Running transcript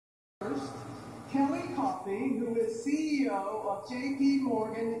First, Kelly Coffey, who is CEO of J.P.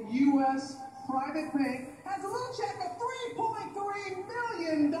 Morgan U.S. Private Bank, has a little check of $3.3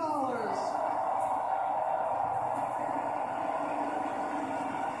 million.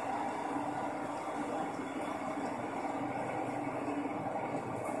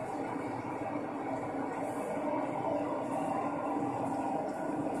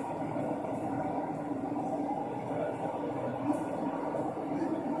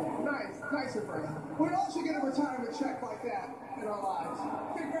 Nicer person. We all should get a retirement check like that in our lives.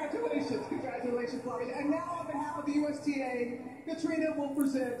 Congratulations, Flavia. And now on behalf of the USTA, Katrina will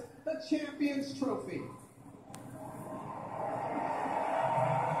present the Champions Trophy.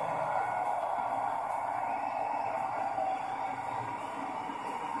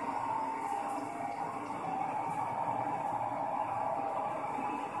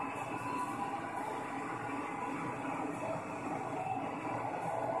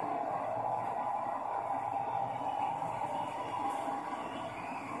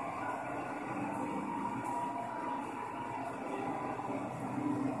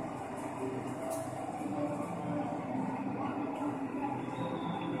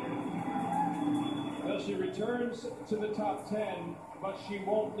 She returns to the top 10, but she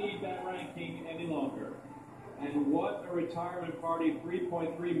won't need that ranking any longer. And what a retirement party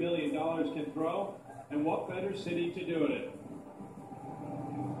 $3.3 million can throw, and what better city to do it in.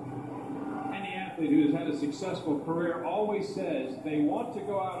 Any athlete who has had a successful career always says they want to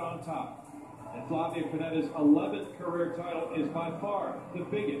go out on top. And Flavia Pennetta's 11th career title is by far the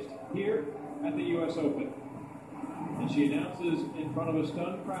biggest here at the US Open. And she announces in front of a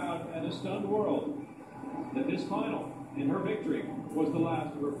stunned crowd and a stunned world that this final, in her victory, was the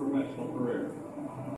last of her professional career.